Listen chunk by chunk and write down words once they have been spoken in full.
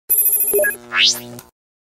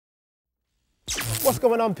What's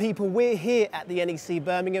going on, people? We're here at the NEC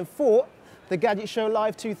Birmingham for the Gadget Show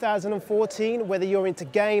Live 2014. Whether you're into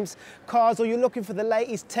games, cars, or you're looking for the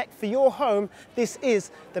latest tech for your home, this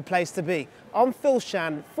is the place to be. I'm Phil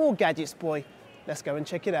Shan for GadgetsBoy. Let's go and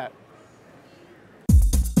check it out.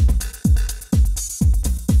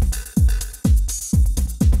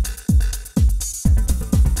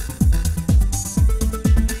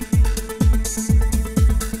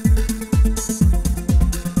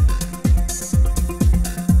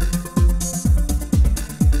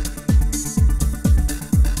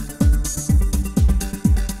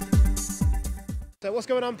 So what's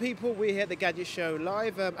going on, people? We're here at the Gadget Show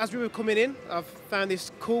Live. As we were coming in, I've found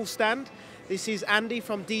this cool stand. This is Andy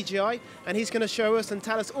from DJI, and he's going to show us and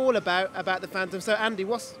tell us all about the Phantom. So Andy,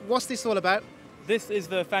 what's this all about? This is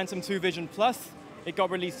the Phantom 2 Vision Plus. It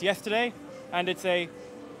got released yesterday, and it's a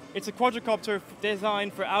quadricopter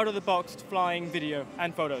designed for out-of-the-box flying video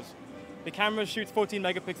and photos. The camera shoots 14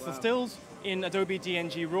 megapixel stills in Adobe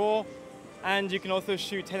DNG RAW, and you can also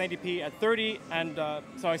shoot 1080p at 30 and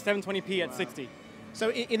 720p at 60. So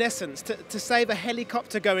in essence, to save a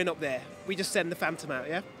helicopter going up there, we just send the Phantom out,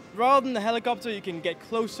 yeah? Rather than the helicopter, you can get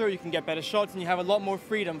closer, you can get better shots, and you have a lot more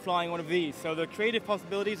freedom flying one of these. So the creative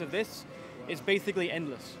possibilities of this is basically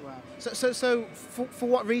endless. Wow. So for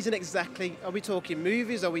what reason exactly? Are we talking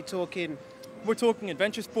movies? Are we talking... We're talking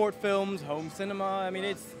adventure sport films, home cinema. I mean,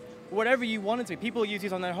 it's whatever you want it to be. People use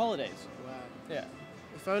these on their holidays. Wow. Yeah.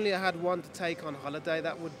 If only I had one to take on holiday,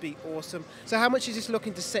 that would be awesome. So how much is this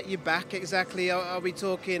looking to set you back exactly? Are we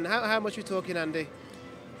talking, how much are we talking, Andy?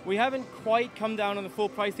 We haven't quite come down on the full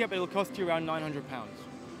price yet, but it'll cost you around £900.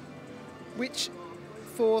 Which,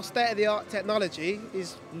 for state-of-the-art technology,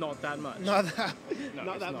 is... Not that much. Not that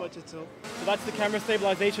not. much at all. So that's the camera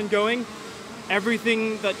stabilization going.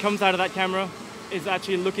 Everything that comes out of that camera is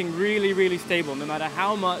actually looking really, really stable, no matter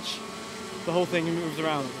how much the whole thing moves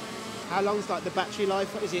around. How long's like the battery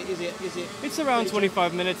life? Is it? It's around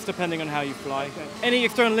 25 minutes, depending on how you fly. Okay. Any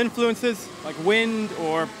external influences, like wind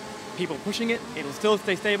or people pushing it, it'll still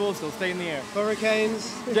stay stable, still stay in the air.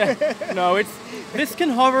 Hurricanes? Yeah, no, this can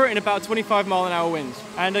hover in about 25 mile-an-hour winds.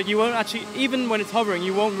 And you won't actually, even when it's hovering,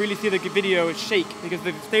 you won't really see the video shake because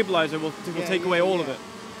the stabilizer will take away all of it.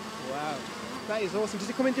 Wow, that is awesome. Does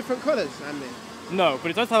it come in different colours, Andy? No,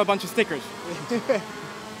 but it does have a bunch of stickers.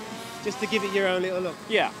 Just to give it your own little look?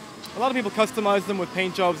 Yeah. A lot of people customize them with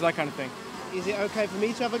paint jobs, that kind of thing. Is it okay for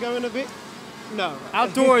me to have a go in a bit? No.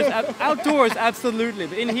 Outdoors, outdoors, absolutely.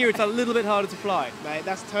 But in here, it's a little bit harder to fly. Mate,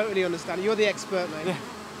 that's totally understandable. You're the expert, mate. Yeah.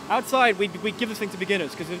 Outside, we give this thing to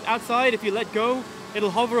beginners, because outside, if you let go,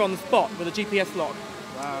 it'll hover on the spot with a GPS lock.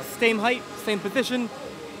 Wow. Same height, same position,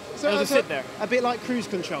 so it'll just sit there. A bit like cruise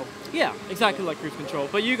control. Yeah, exactly like cruise control.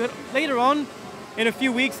 But you could, later on, in a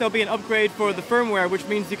few weeks, there'll be an upgrade for the firmware, which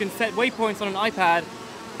means you can set waypoints on an iPad,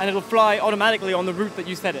 and it'll fly automatically on the route that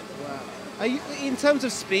you set it. Wow. Are you, in terms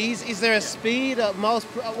of speeds, is there a speed, miles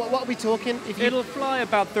per, what are we talking? It'll fly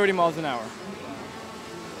about 30 miles an hour.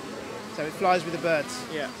 So it flies with the birds?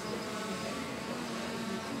 Yeah.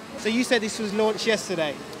 So you said this was launched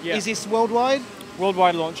yesterday? Yeah. Is this worldwide?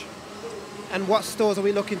 Worldwide launch. And what stores are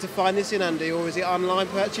we looking to find this in, Andy, or is it online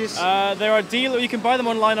purchase? There are dealers, you can buy them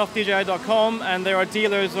online off DJI.com, and there are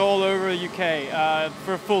dealers all over the UK.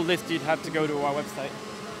 For a full list, you'd have to go to our website.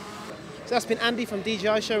 So that's been Andy from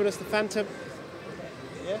DJI showing us the Phantom.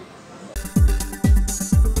 Yeah.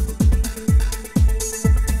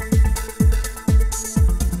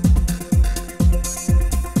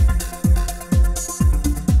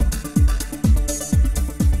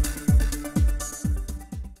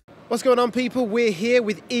 What's going on, people? We're here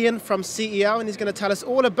with Ian from CEO, and he's going to tell us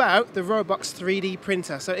all about the Robox 3D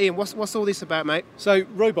printer. So Ian, what's all this about, mate? So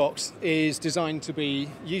Robox is designed to be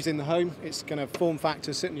used in the home. It's kind of form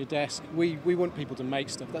factor, sit on your desk. We want people to make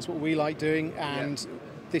stuff. That's what we like doing, and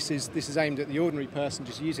this is aimed at the ordinary person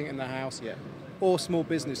just using it in the house, or small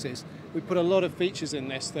businesses. We put a lot of features in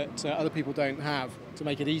this that other people don't have to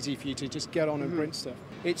make it easy for you to just get on and print stuff.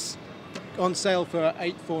 It's on sale for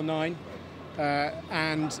 $849.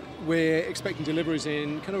 And we're expecting deliveries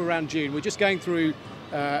in kind of around June. We're just going through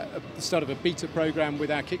the start of a beta program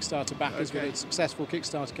with our Kickstarter backers with a successful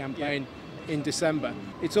Kickstarter campaign in December.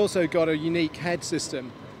 It's also got a unique head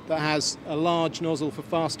system that has a large nozzle for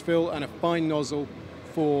fast fill and a fine nozzle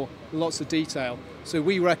for lots of detail. So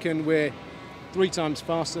we reckon we're 3 times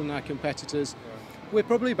faster than our competitors. We're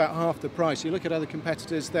probably about half the price. You look at other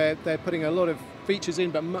competitors, they're putting a lot of features in,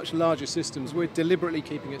 but much larger systems. We're deliberately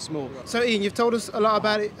keeping it small. So Ian, you've told us a lot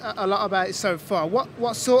about it so far.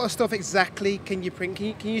 What sort of stuff exactly can you print?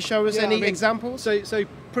 Can you show us any examples? So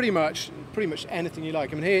pretty much anything you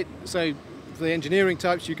like. I mean, here, so the engineering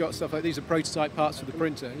types, you've got stuff like these are prototype parts for the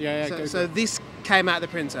printer. Yeah, yeah. So this came out of the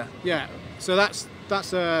printer? Yeah, so that's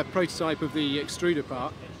a prototype of the extruder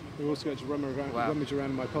part. We've also got to rummage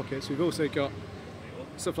around in my pockets. We've also got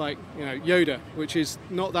stuff like, you know, Yoda, which is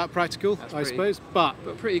not that practical, I suppose, but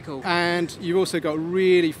pretty cool. And you've also got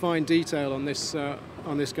really fine detail on this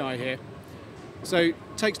guy here. So it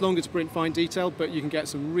takes longer to print fine detail, but you can get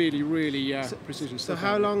some really precision stuff.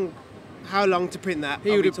 So how long to print that?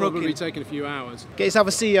 He would have probably taken a few hours. Get yourself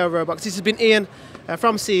a CEO Robux. This has been Ian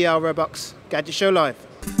from CEO Robux, Gadget Show Live.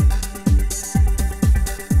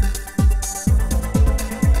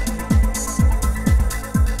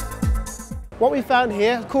 What we found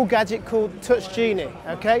here, a cool gadget called Touch Genie,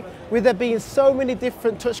 okay? With there being so many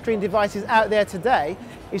different touchscreen devices out there today,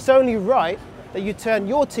 it's only right that you turn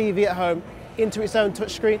your TV at home into its own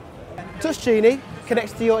touchscreen. Touch Genie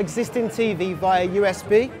connects to your existing TV via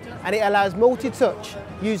USB, and it allows multi-touch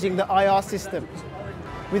using the IR system.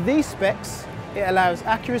 With these specs, it allows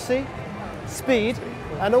accuracy, speed,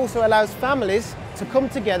 and also allows families to come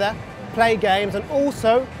together, play games, and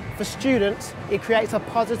also for students, it creates a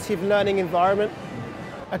positive learning environment.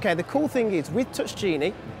 Okay, the cool thing is with Touch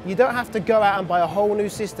Genie, you don't have to go out and buy a whole new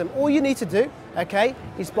system. All you need to do, okay,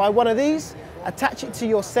 is buy one of these, attach it to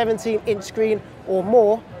your 17-inch screen or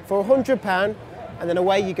more for £100, and then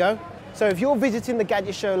away you go. So if you're visiting the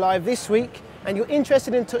Gadget Show Live this week and you're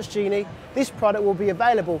interested in Touch Genie, this product will be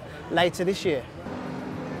available later this year.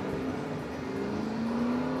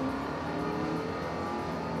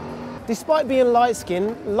 Despite being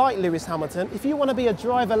light-skinned, like Lewis Hamilton, if you want to be a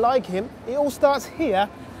driver like him, it all starts here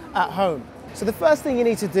at home. So the first thing you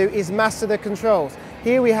need to do is master the controls.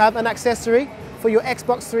 Here we have an accessory for your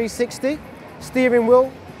Xbox 360, steering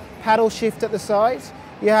wheel, paddle shift at the sides.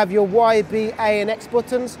 You have your Y, B, A and X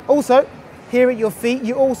buttons. Also, here at your feet,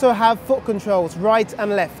 you also have foot controls, right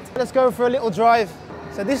and left. Let's go for a little drive.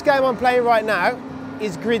 So this game I'm playing right now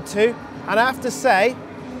is Grid 2, and I have to say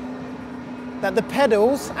that the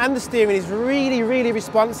pedals and the steering is really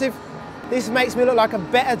responsive. This makes me look like a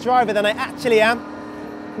better driver than I actually am.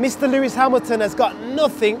 Mr. Lewis Hamilton has got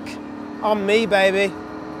nothing on me, baby.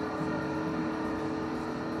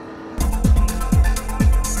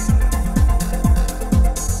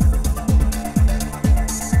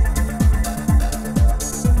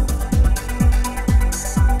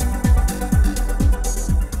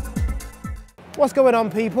 What's going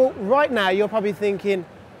on, people? Right now you're probably thinking,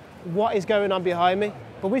 what is going on behind me?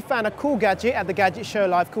 But we found a cool gadget at the Gadget Show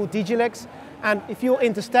Live called DigiLegs, and if you're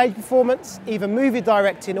into stage performance, either movie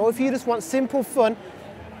directing, or if you just want simple fun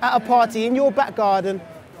at a party in your back garden,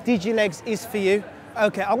 DigiLegs is for you.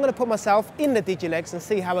 Okay, I'm gonna put myself in the DigiLegs and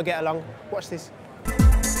see how I get along. Watch this.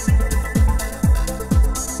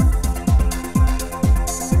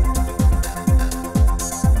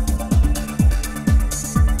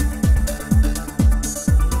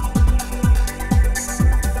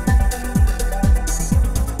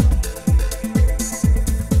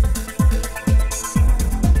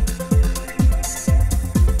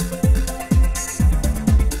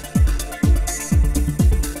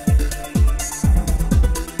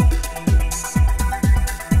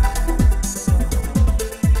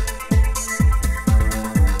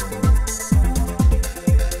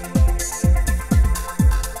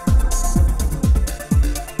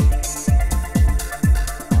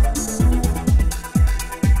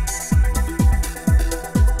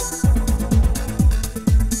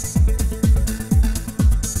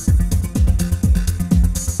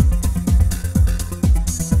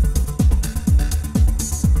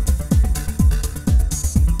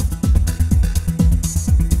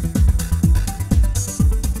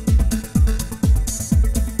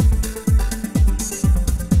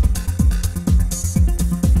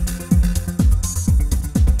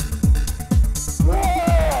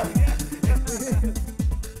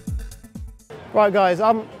 Right guys,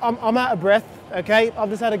 I'm out of breath, okay? I've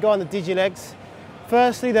just had to go on the DigiLegs.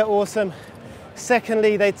 Firstly, they're awesome.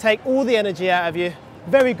 Secondly, they take all the energy out of you.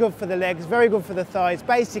 Very good for the legs, very good for the thighs.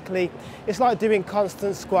 Basically, it's like doing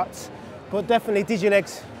constant squats, but definitely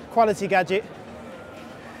DigiLegs, quality gadget.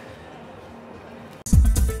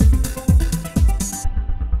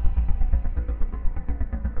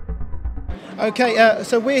 Okay,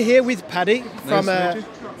 so we're here with Paddy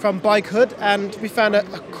from Bike Hood, and we found a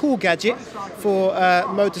cool gadget for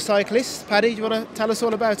motorcyclists. Paddy, do you want to tell us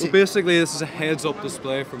all about it? Well, basically this is a heads-up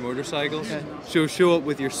display for motorcycles. Okay. So show up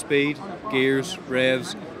with your speed, gears,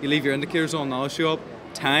 revs. You leave your indicators on, now show up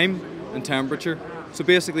time and temperature. So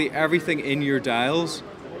basically everything in your dials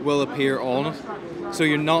will appear on it. So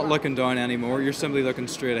you're not looking down anymore, you're simply looking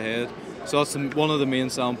straight ahead. So that's one of the main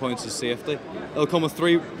selling points is safety. It'll come with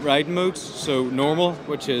 3 riding modes. So normal,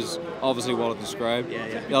 which is obviously what I described.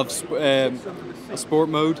 You'll have a sport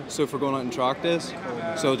mode, so if we're going out on track days.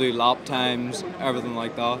 So do lap times, everything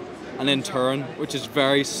like that. And then touring, which is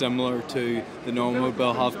very similar to the normal mode,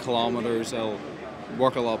 but it'll have kilometres, it'll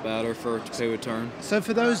work a lot better for to a turn. So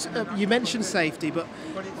for those, you mentioned safety, but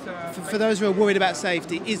for those who are worried about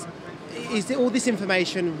safety, is all this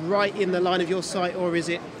information right in the line of your site, or is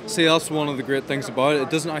it? See, that's one of the great things about it. It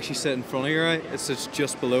doesn't actually sit in front of your eye, it's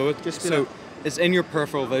just below it. Just below. So it's in your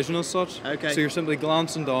peripheral vision as such. Okay. So you're simply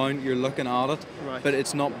glancing down, you're looking at it, Right. but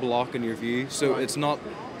it's not blocking your view, so it's not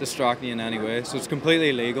distracting you in any way. So it's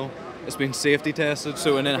completely legal. It's been safety tested,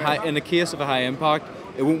 so in the case of a high impact,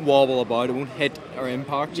 it won't wobble about, it won't hit or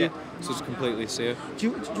impact you, so it's completely safe. Do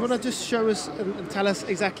you want to just show us and tell us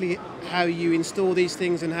exactly how you install these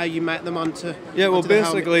things and how you mount them onto? Yeah, well, onto the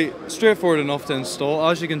helmet? basically straightforward enough to install.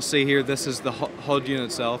 As you can see here, this is the HUD unit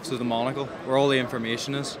itself, so the monocle where all the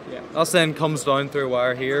information is. Yeah. That then comes down through a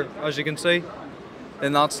wire here, as you can see.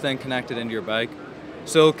 Then that's then connected into your bike.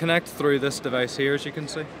 So it'll connect through this device here, as you can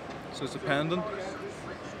see. So it's a pendant,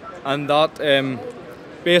 and that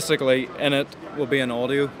basically in it will be an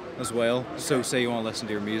audio as well. So say you want to listen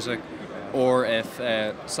to your music, or if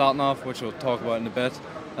sat-nav, which we'll talk about in a bit,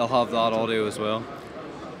 they'll have that audio as well.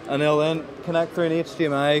 And they'll then connect through an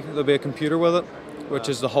HDMI. There'll be a computer with it, which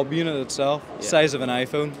is the hub unit itself, size of an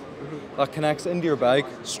iPhone. That connects into your bike,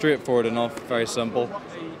 straightforward enough, very simple.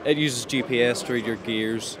 It uses GPS to read your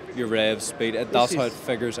gears, your revs, speed. That's how it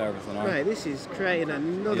figures everything out. Right, this is creating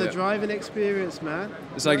another driving experience, man.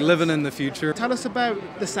 It's like living in the future. Tell us about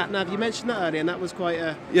the sat-nav. You mentioned that earlier, and that was quite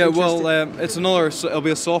a it's it'll be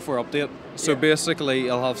a software update. So basically,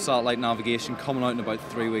 it'll have satellite navigation coming out in about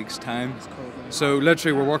 3 weeks' time. That's cool, man. So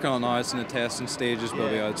literally, we're working on it now. It's in the testing stages. Will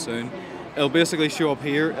be out soon. It'll basically show up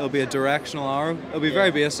here. It'll be a directional arrow. It'll be very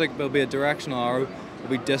basic, but it'll be a directional arrow. It'll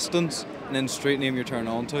be distance and then street name you're turning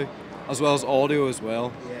onto, as well as audio as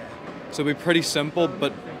well. Yeah. So it'll be pretty simple,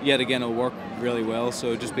 but yet again it'll work really well, so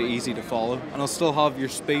it'll just be easy to follow. And it'll still have your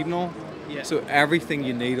speed and all, so everything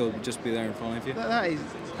you need will just be there in front of you. That is,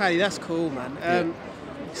 Paddy, that's cool, man.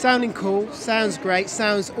 Sounding cool, sounds great,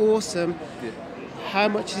 sounds awesome. Yeah. How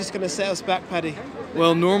much is this going to set us back, Paddy?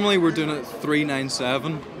 Well, normally we're doing it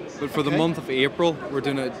 $397, but for the month of April we're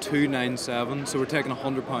doing it $297, so we're taking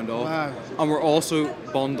 £100 off. Wow. And we're also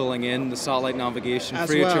bundling in the satellite navigation As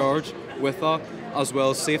free well. of charge with that, as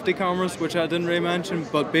well as safety cameras, which I didn't really mention,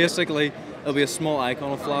 but basically it'll be a small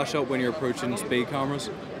icon will flash up when you're approaching speed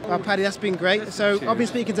cameras. Well, Paddy, that's been great. So Cheers. I've been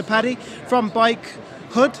speaking to Paddy from Bike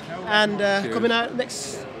Hood, and coming out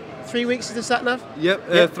next 3 weeks is the sat-nav?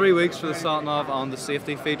 Yep, 3 weeks for the sat-nav and the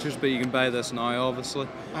safety features, but you can buy this now obviously,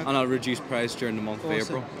 and at a reduced price during the month of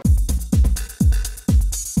April.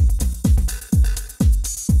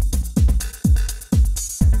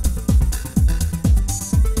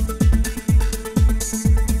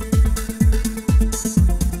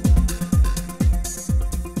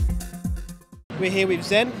 We're here with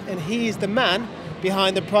Zen, and he is the man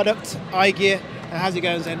behind the product iGear. How's it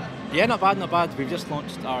going, Zen? Yeah, not bad, not bad. We've just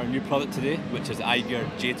launched our new product today, which is the iGear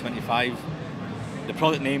J25. The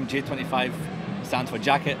product name J25 stands for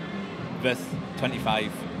jacket with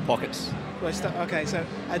 25 pockets. Okay, so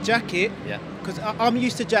a jacket, Yeah. because I'm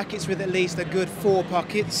used to jackets with at least a good 4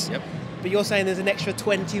 pockets. Yep. But you're saying there's an extra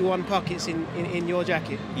 21 pockets in your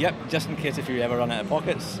jacket. Yep, just in case if you ever run out of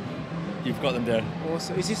pockets, you've got them there.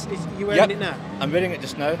 Awesome. Is you wearing it now? I'm wearing it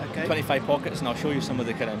just now. Okay. 25 pockets, and I'll show you some of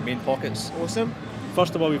the kind of main pockets. Awesome.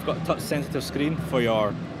 First of all, we've got a touch-sensitive screen for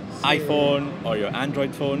your iPhone or your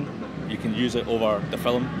Android phone. You can use it over the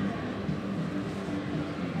film.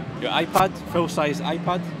 Your iPad, full-size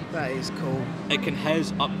iPad. That is cool. It can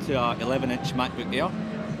house up to a 11-inch MacBook Air.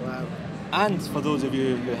 Wow. And for those of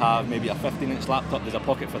you who have maybe a 15-inch laptop, there's a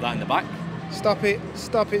pocket for that in the back. Stop it,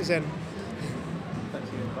 Zen.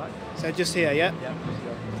 So just here, yeah? Yeah.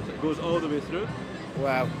 So it goes all the way through.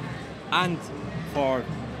 Wow. And for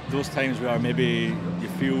those times where maybe you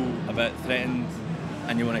feel a bit threatened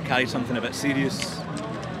and you want to carry something a bit serious,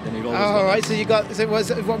 then you've always got All right, this. so you got, so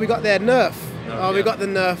what we got there, Nerf? We yeah. got the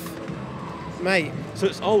Nerf, mate. So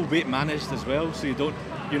it's all weight managed as well, so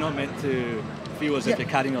you're not meant to feel as if you're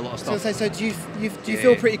carrying a lot of stuff. So do you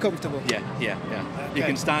feel pretty comfortable? Yeah. Okay. You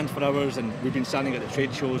can stand for hours, and we've been standing at the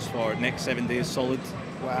trade shows for the next 7 days solid.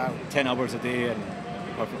 Wow. 10 hours a day, and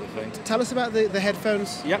perfectly fine. Tell us about the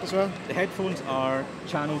headphones as well. The headphones are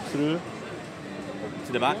channeled through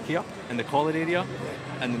to the back here in the collar area,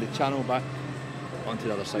 and then the channel back onto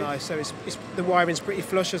the other side. Nice. So it's the wiring's pretty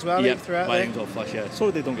flush as well. Yeah, throughout wiring's there. all flush, yeah.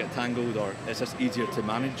 So they don't get tangled, or it's just easier to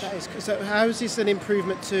manage. That is, so how is this an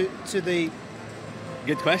improvement to the?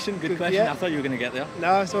 Good question. Yeah. I thought you were going to get there.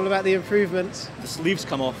 No, it's all about the improvements. The sleeves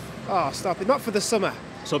come off. Oh, stop it! Not for the summer.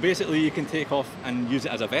 So basically, you can take off and use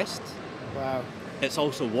it as a vest. Wow. It's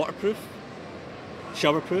also waterproof,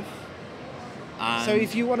 showerproof. And So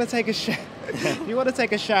if you want to take a if you want to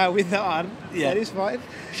take a shower with that on, Yeah. that is fine.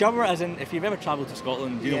 shower, as in, if you've ever travelled to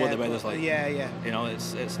Scotland, you know what the weather's like. Yeah, yeah. You know,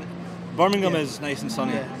 it's Birmingham Yeah. is nice and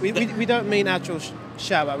sunny. Yeah. We don't mean actual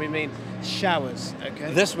shower. We mean showers.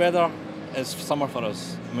 Okay. This weather is summer for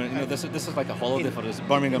us. I mean, you know, this is like a holiday for us.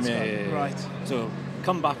 Birmingham, yeah. Right. So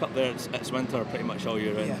come back up there. It's winter pretty much all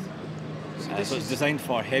year round. Yeah. So it's designed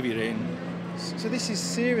for heavy rain. So this is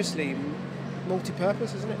seriously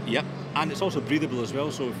multi-purpose, isn't it? Yep. And it's also breathable as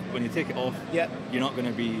well. So when you take it off, Yeah. you're not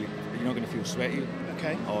going to feel sweaty,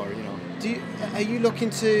 Okay. or you know. Are you looking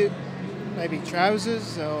to maybe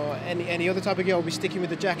trousers or any other type of gear? Or are we sticking with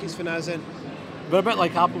the jackets for now, then? We're a bit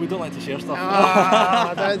like Apple. We don't like to share stuff.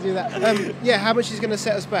 Ah, don't do that. Yeah, how much is going to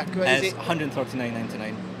set us back? Is It's it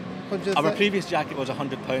 £139.99. 130? Our previous jacket was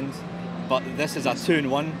 £100, but this is a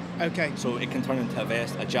 2-in-1, Okay. so it can turn into a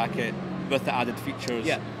vest, a jacket, with the added features,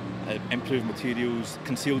 Yeah. improved materials,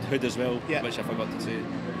 concealed hood as well, Yeah. which I forgot to say.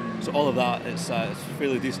 So all of that, it's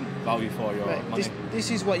fairly decent value for your Right. money. This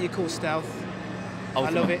is what you call stealth. I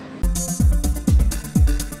love Ultimate. it.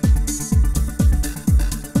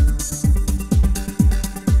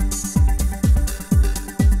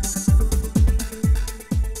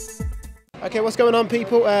 Okay, what's going on,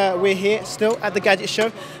 people? We're here still at the Gadget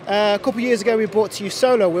Show. A couple of years ago we brought to you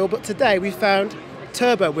Solo Wheel, but today we found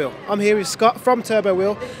Turbo Wheel. I'm here with Scott from Turbo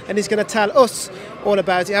Wheel, and he's going to tell us all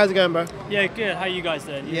about it. How's it going, bro? Yeah, good. How you guys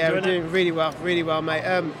doing? You Yeah, we're enjoying doing really well, mate.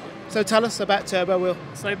 So tell us about Turbo Wheel. it?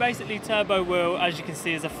 So basically, Turbo Wheel, as you can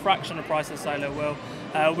see, is a fraction of the price of Solo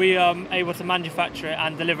Wheel. We are able to manufacture it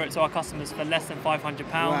and deliver it to our customers for less than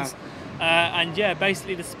 £500. Wow. And yeah,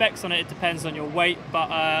 basically the specs on it depends on your weight,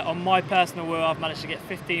 but on my personal wheel I've managed to get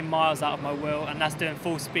 15 miles out of my wheel, and that's doing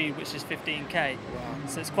full speed, which is 15k. Wow.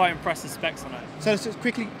 So it's quite impressive specs on it. So let's just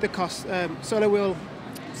quickly, the cost. Solo Wheel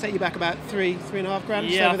set you back about $3.5 grand.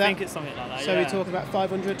 just Yeah, over I that. think it's something like that. So yeah. we're talking about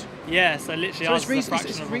 500. Yeah, so literally So ours it's, is a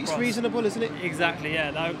fraction of the price. reasonable, isn't it? Exactly,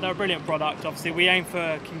 yeah. They're a brilliant product. Obviously, we aim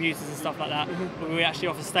for commuters and stuff like that, but we actually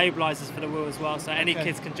offer stabilisers for the wheel as well, so any Okay.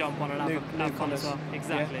 kids can jump on and have fun as newcomers. well.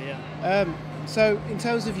 Exactly, yeah. So in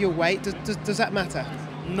terms of your weight, does that matter?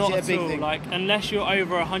 Not Is it a at big all. thing? Like, unless you're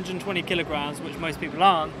over 120 kilograms, which most people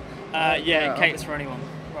aren't, yeah, yeah, it caters for anyone.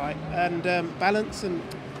 Right. And balance and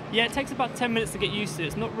Yeah, it takes about 10 minutes to get used to it.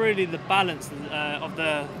 It's not really the balance of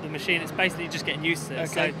the machine, it's basically just getting used to it.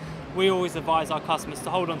 Okay. So we always advise our customers to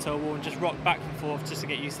hold onto a wall and just rock back and forth just to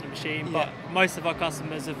get used to the machine. Yeah. But most of our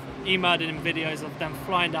customers have emailed in videos of them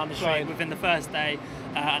flying down the street Right. within the first day,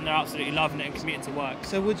 and they're absolutely loving it and commuting to work.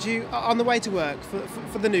 so would you, on the way to work,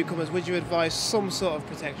 for the newcomers, would you advise some sort of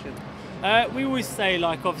protection? We always say,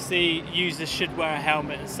 like, obviously users should wear a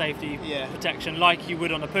helmet and safety Yeah. protection like you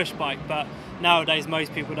would on a push bike, but nowadays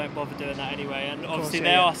most people don't bother doing that anyway, and obviously yeah,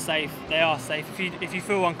 they yeah. are safe. They are safe. If you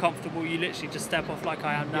feel uncomfortable, you literally just step off like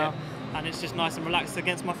I am now, and it's just nice and relaxed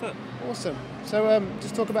against my foot. Awesome. So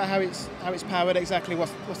just talk about how it's powered exactly.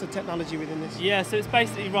 What's the technology within this? Yeah, so it's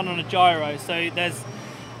basically run on a gyro. So there's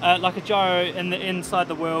like a gyro inside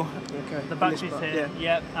the wheel. Okay. The battery's part, here,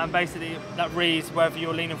 yeah. and basically that reads whether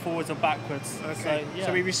you're leaning forwards or backwards. Okay. So, yeah.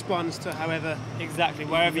 So it responds to however. Exactly,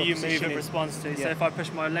 wherever Your you move, position it is. responds to. So Yeah. if I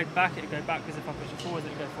push my leg back, it'll go backwards. If I push it forwards,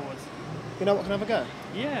 it'll go forwards. You know what? Can I have a go?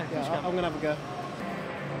 Yeah, of course you Yeah, can. I'm gonna have a go.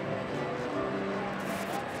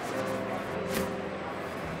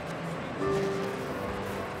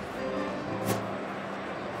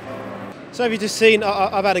 So have you just seen,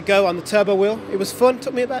 I've had a go on the turbo wheel. It was fun,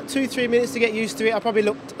 took me about 2-3 minutes to get used to it. I probably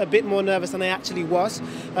looked a bit more nervous than I actually was,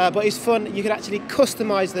 but it's fun. You can actually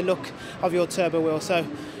customise the look of your turbo wheel. So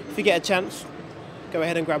if you get a chance, go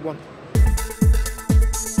ahead and grab one.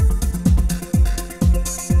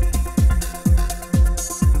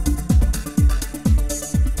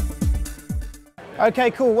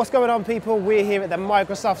 Okay, cool. What's going on, people? We're here at the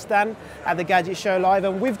Microsoft stand at the Gadget Show Live,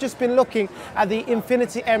 and we've just been looking at the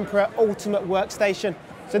Infinity Emperor Ultimate Workstation.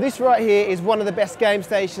 So this right here is one of the best game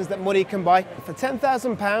stations that money can buy. For £10,000,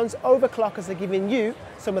 overclockers are giving you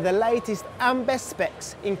some of the latest and best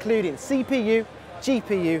specs, including CPU,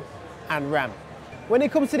 GPU, and RAM. When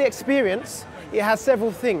it comes to the experience, it has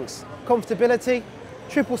several things: comfortability,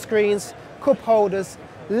 triple screens, cup holders,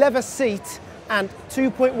 leather seat, and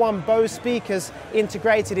 2.1 Bose speakers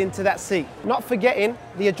integrated into that seat. Not forgetting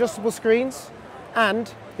the adjustable screens and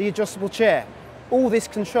the adjustable chair. all this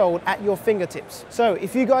controlled at your fingertips. So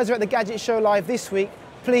if you guys are at the Gadget Show Live this week,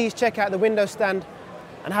 please check out the window stand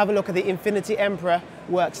and have a look at the Infinity Emperor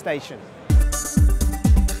workstation.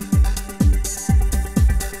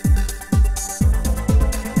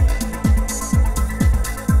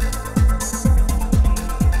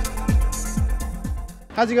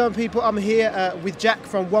 How's it going, people? I'm here with Jack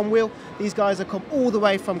from One Wheel. These guys have come all the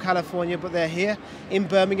way from California, but they're here in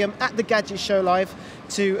Birmingham at the Gadget Show Live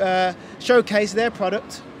to showcase their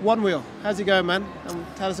product, One Wheel. How's it going, man?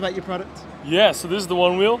 Tell us about your product. Yeah, so this is the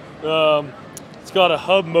One Wheel. It's got a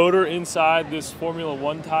hub motor inside this Formula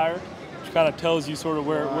One tire, which kind of tells you sort of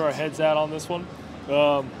where our head's at on this one.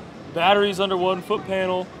 Batteries under one foot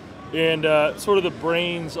panel, and sort of the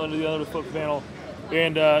brains under the other foot panel.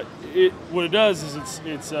 And what it does is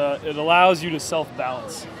it allows you to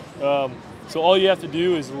self-balance. So all you have to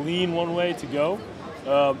do is lean one way to go,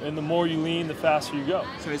 and the more you lean, the faster you go.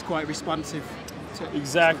 So it's quite responsive.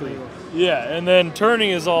 Exactly. Yeah, and then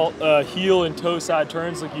turning is all heel and toe side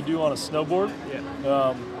turns like you do on a snowboard.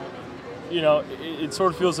 Yeah. You know, it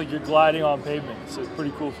sort of feels like you're gliding on pavement. It's a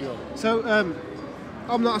pretty cool feeling. So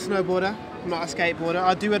I'm not a snowboarder. I'm not a skateboarder.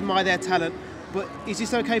 I do admire their talent. But is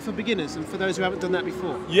this okay for beginners and for those who haven't done that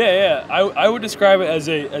before? Yeah. I would describe it as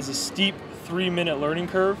a steep 3-minute learning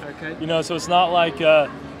curve. Okay. You know, so it's not like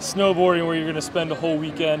snowboarding where you're going to spend a whole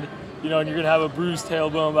weekend, you know, and you're going to have a bruised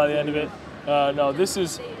tailbone by the end of it. No, this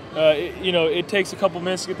is, you know, it takes a couple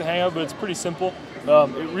minutes to get the hang of, but it's pretty simple.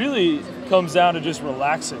 It really comes down to just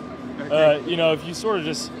relaxing. Okay. You know, if you sort of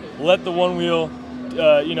just let the One Wheel,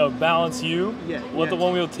 you know, balance you. Let the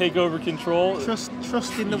One Wheel take over control. Trust in the One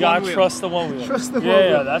Wheel. You gotta trust the One Wheel. Trust the One Wheel.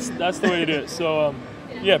 Yeah, that's the way to do it. So,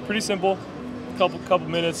 yeah, pretty simple. Couple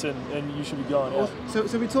minutes and you should be going. Yeah.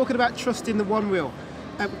 So we're talking about trusting the One Wheel.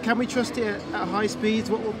 Can we trust it at high speeds?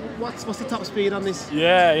 What's the top speed on this?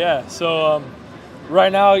 Yeah. So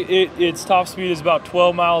right now its top speed is about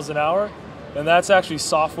 12 miles an hour, and that's actually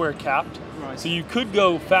software capped. Right. So you could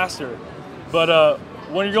go faster, but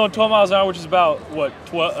when you're going 12 miles an hour, which is about, what,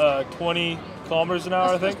 20 kilometers an hour,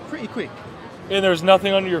 I think? That's pretty quick. And there's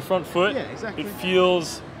nothing under your front foot. Yeah, exactly. It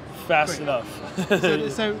feels fast enough.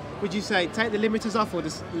 So would you say take the limiters off or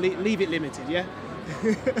just leave it limited, yeah?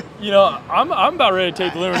 You know, I'm about ready to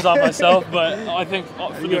take the limiters off myself, but I think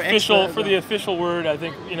for the official word, I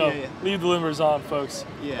think, you know, leave the limiters on, folks.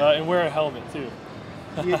 Yeah. And wear a helmet, too.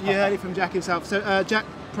 You heard it from Jack himself. So, Jack,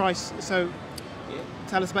 price. So,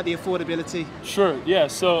 tell us about the affordability. Sure, yeah.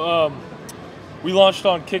 So we launched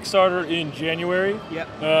on Kickstarter in January.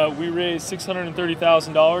 Yep. We raised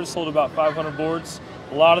 $630,000, sold about 500 boards,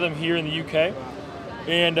 a lot of them here in the UK.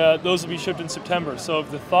 And those will be shipped in September. So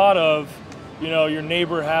if the thought of, you know, your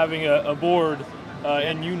neighbor having a board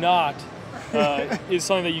and you not is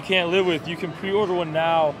something that you can't live with, you can pre-order one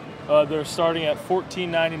now. They're starting at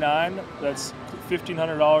 $14.99. That's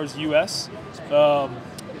 $1,500 US.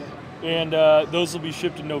 And those will be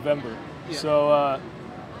shipped in November. Yeah. So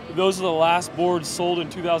those are the last boards sold in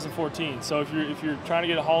 2014. So if you're trying to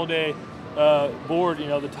get a holiday board, you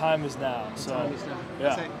know, the time is now. So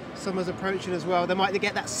yeah, so summer's approaching as well. They might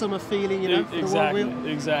get that summer feeling, you know, for exactly, the One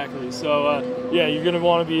Wheel. Exactly. So yeah, you're gonna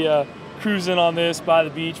want to be cruising on this by the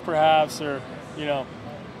beach, perhaps, or you know,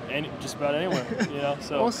 just about anywhere. You know.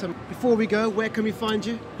 So awesome. Before we go, where can we find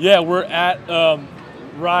you? Yeah, we're at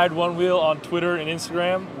Ride One Wheel on Twitter and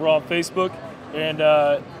Instagram. We're on Facebook, and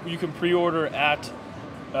you can pre-order at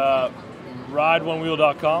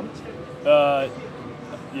rideonewheel.com.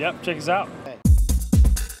 Yep, check us out.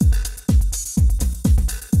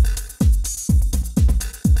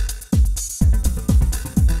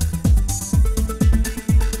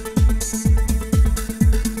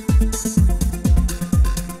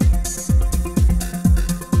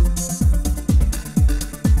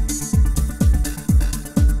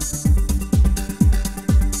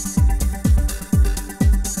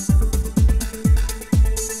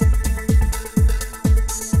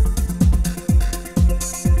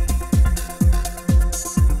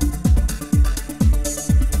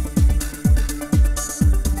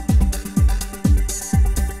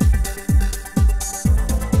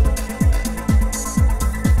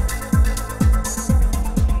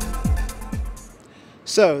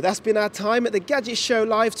 So that's been our time at the Gadget Show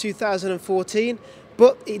Live 2014,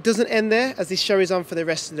 but it doesn't end there as this show is on for the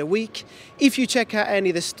rest of the week. If you check out any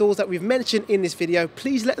of the stalls that we've mentioned in this video,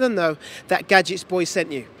 please let them know that GadgetsBoy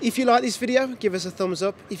sent you. If you like this video, give us a thumbs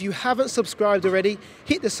up. If you haven't subscribed already,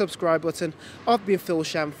 hit the subscribe button. I've been Phil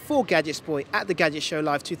Sham for GadgetsBoy at the Gadget Show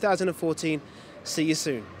Live 2014. See you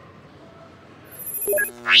soon.